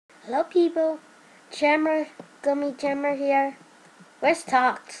Hello people, Jammer, Gummy Jammer here. Where's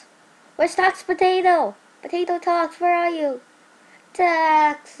Tox? Where's Tox Potato? Potato Tox, where are you?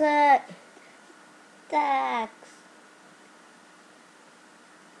 Tox, Tox.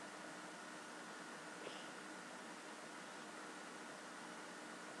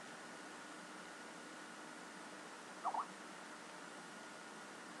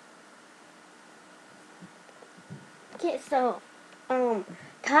 Okay, so,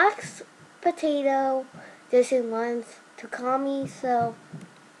 Tox Potato doesn't want to call me, so,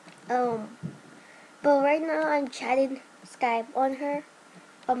 but right now I'm chatting Skype on her,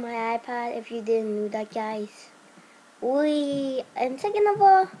 on my iPad, if you didn't know that, guys. And second of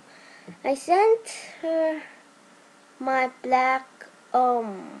all, I sent her my black,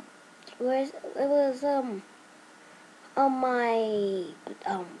 where's, it was, on my,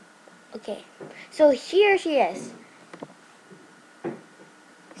 okay. So here she is.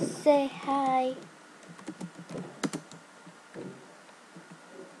 Say hi.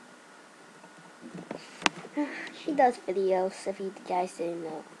 She does videos, if you guys didn't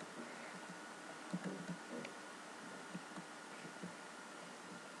know.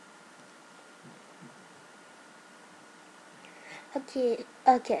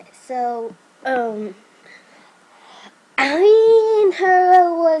 Okay, so, I and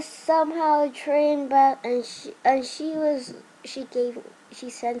her was somehow trained back, and she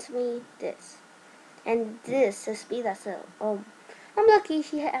sent me this, and this to speed us up. I'm lucky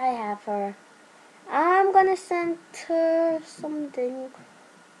I have her. I'm gonna send her something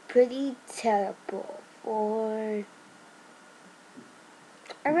pretty terrible for.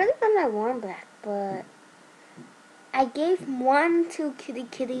 I really want one black, but I gave one to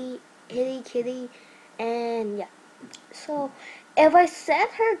Kitty, and yeah. So if I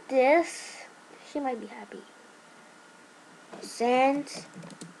send her this, she might be happy. Send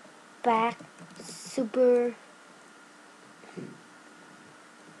back super.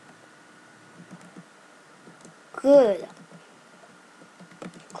 Good.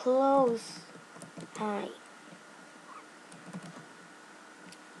 Close. Hi.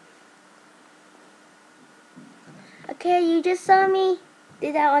 Okay, you just saw me.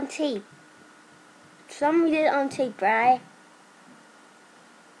 Did that on tape. Somebody did it on tape, right?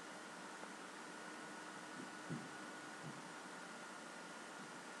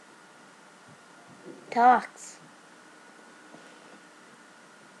 Talks.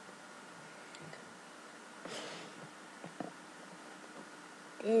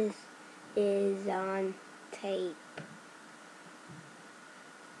 This is on tape.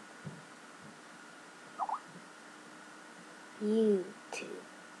 YouTube.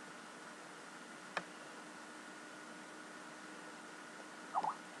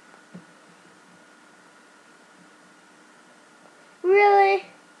 Really?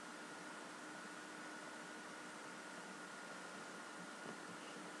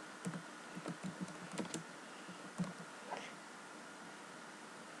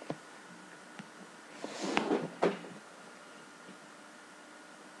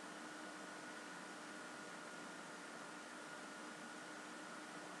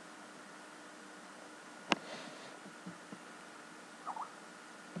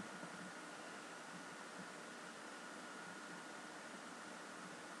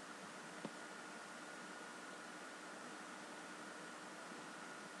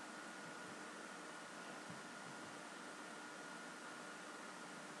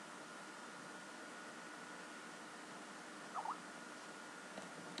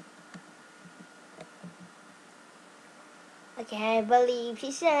 I can't believe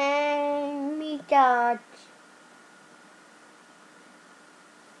she sent me that.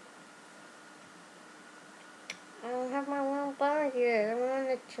 I don't have my one bar here. I want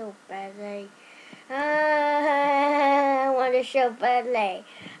it so badly. I want it so badly.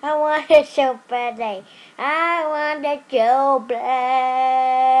 I want it so badly. I want it so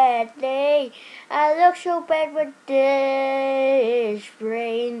badly. I look so bad with this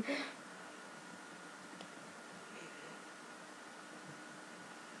brain.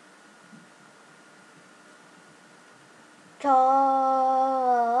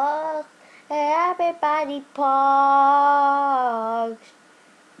 Talk. Everybody talks.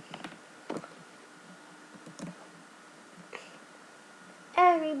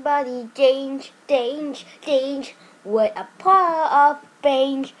 Everybody change. What a part of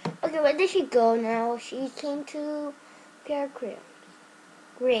change. Okay, where did she go now? She came to Fairgrounds.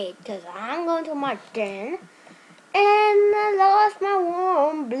 Great, because I'm going to my den. And I lost my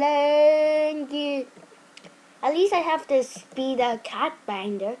warm blanket. At least I have this speed cat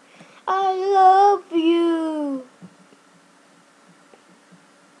binder. I love you.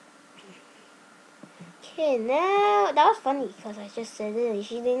 Okay, now that was funny because I just said it and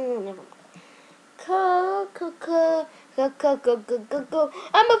she didn't. Never mind. Go.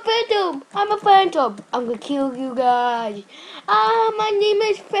 I'm a phantom. I'm a phantom. I'm gonna kill you guys. Ah, my name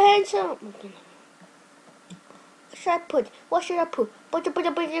is Phantom. Okay, what should I put? What should I put?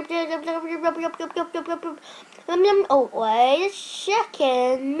 Oh, wait a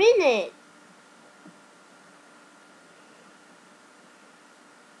second. Minute.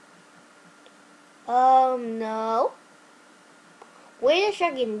 No. Wait a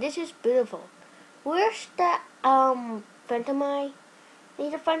second. This is beautiful. Where's the phantom eye?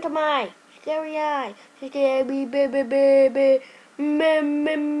 Need a phantom eye. Scary eye. Scary baby baby. Me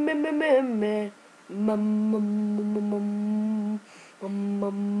me me me me me.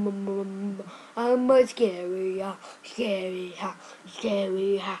 I'm a scary eye. Scary eye.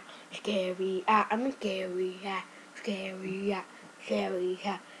 Scary eye. Scary eye. I'm a scary eye. Scary eye. Scary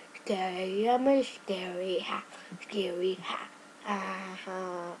eye. Scary. I'm a scary eye. Scary eye.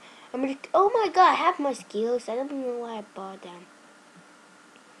 Oh my god, I have my skills. I don't know why I bought them.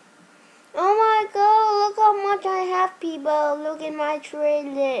 Oh my god, look how much I have, people. Look at my trade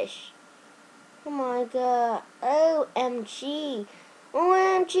list. Oh my god. OMG.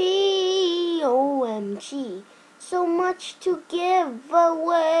 OMG. OMG. So much to give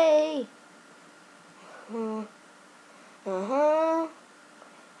away. Uh-huh. Uh-huh.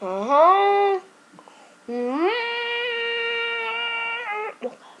 Uh-huh.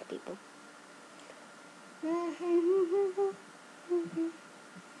 Look at people.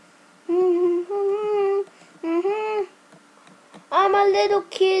 I'm a little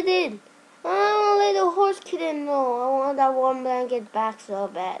kitten. I'm a little horse kitten. No, I want that warm blanket back so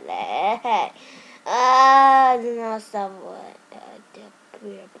badly. No, stop what? The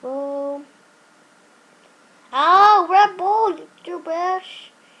Red Bull. Oh, Red Bull, you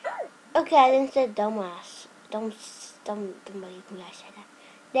bash. Okay, I didn't say dumbass. Don't make me say that.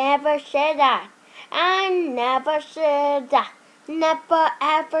 Never said that. I never said that. Never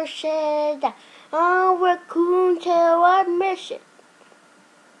ever said that. Oh, raccoon tail, I miss it.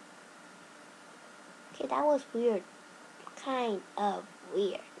 Okay, that was weird. Kind of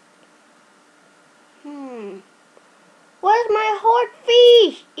weird. Where's my hot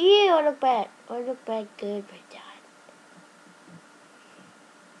fish? Ew, I look bad. I look bad good with that.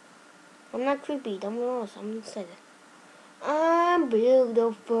 I'm not creepy. Don't know. I'm saying it. I'm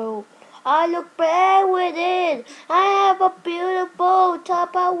beautiful. I look bad with it. I have a beautiful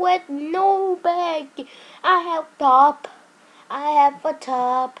top out with no bag. I have top. I have a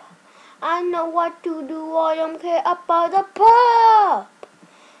top. I know what to do. I don't care about the pop.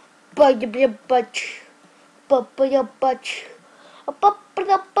 But your butt.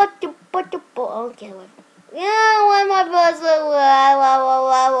 Okay, wait. Yeah, when my puzzle,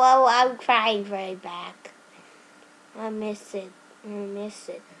 I'm crying right back. I miss it.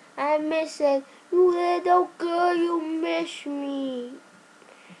 I miss it. You little girl, you miss me.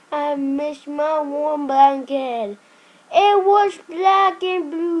 I miss my warm blanket. It was black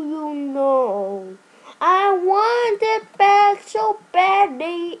and blue, you know. I want it back so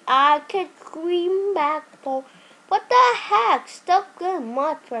badly I could scream back for. What the heck? Stop getting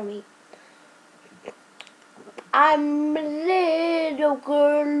mud for me. I'm a little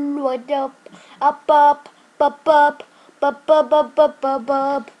girl. What up.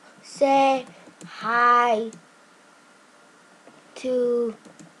 Say hi to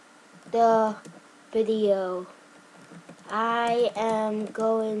the video. I am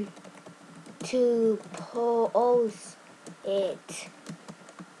going to post it.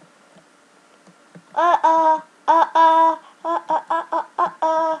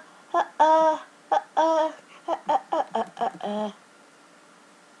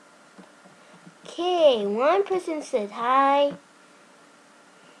 Okay, one person said hi.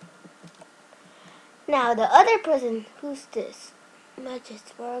 Now the other person, who's this? Mr.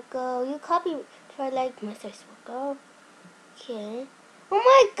 Sparkle. You copy for like Mr. Sparkle. Okay. Oh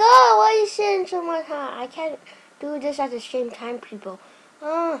my god, why are you saying so much? I can't do this at the same time, people.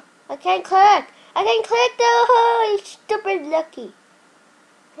 I can't click. I can't click though. You stupid lucky.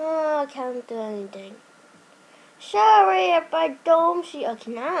 I can't do anything. Sorry if I don't see.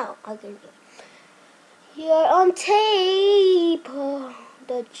 Okay, now I can do it. You're on tape.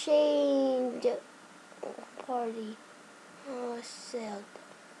 The change party.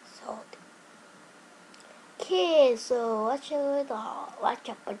 Sold. Okay, so what should we do?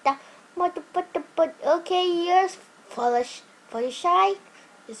 Okay, here's Fluttershy.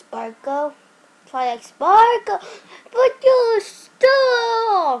 Sparkle. Try like Sparkle. But you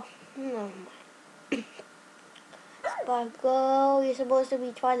stop. No. Sparkle, you're supposed to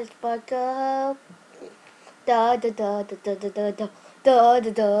be trying to Sparkle. Da da da da da da da da da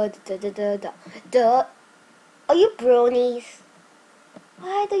da da da da da da da. Are you bronies?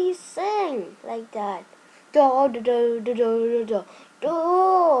 Why do you sing like that? Da da da da da da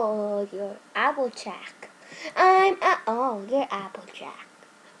da. You're Applejack. You're Applejack.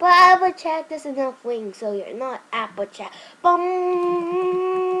 But Applejack doesn't have wings, so you're not Applejack.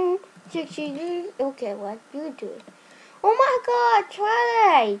 Bum. Okay, what you do? Oh my God,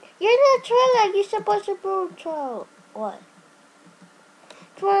 Twilight! You're not Twilight. You're supposed to be Twilight. What?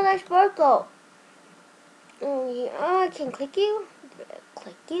 Twilight Sparkle. Oh, yeah, I can click you.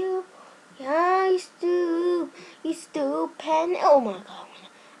 Click you. Yeah, you stupid. Oh my God!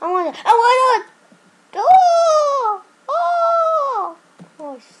 I want it. Oh! Oh!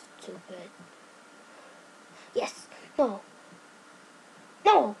 Oh, stupid. Yes. No.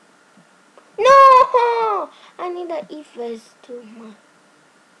 No. No! I need to eat this too much.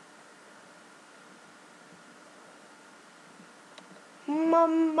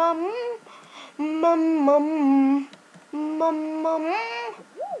 Mum, mum, mum, mum, mum, mum,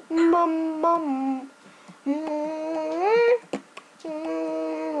 mum, mum.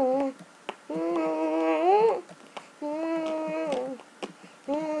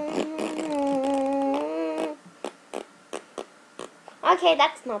 Okay,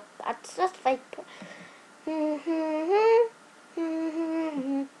 that's just fake.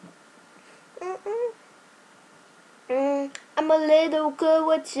 I'm a little girl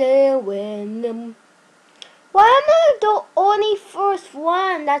with chewing. Why am I the only first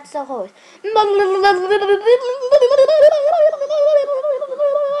one? That's the horse.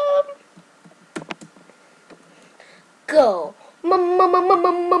 Go.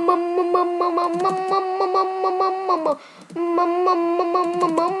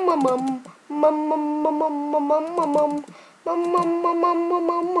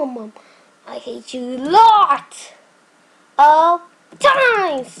 I hate you a lot of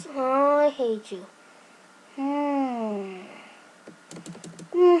times. I hate you.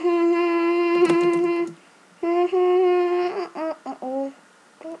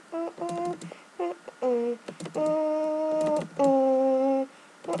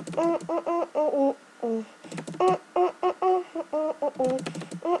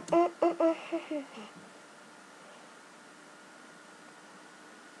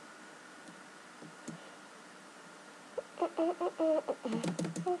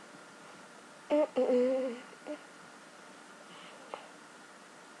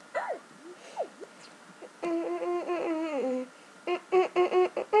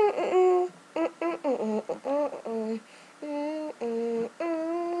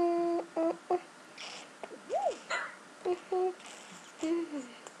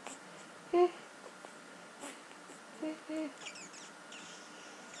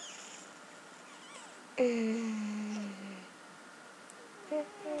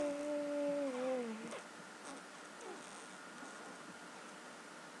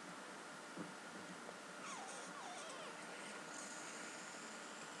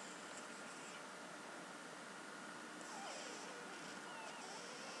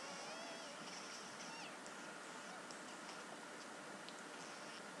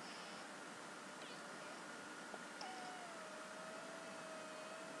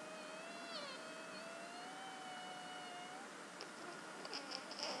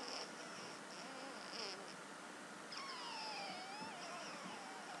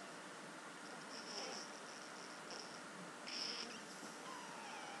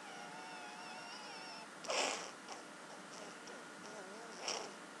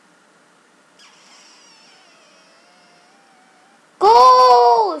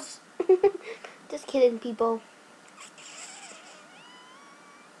 Goals! Just kidding, people.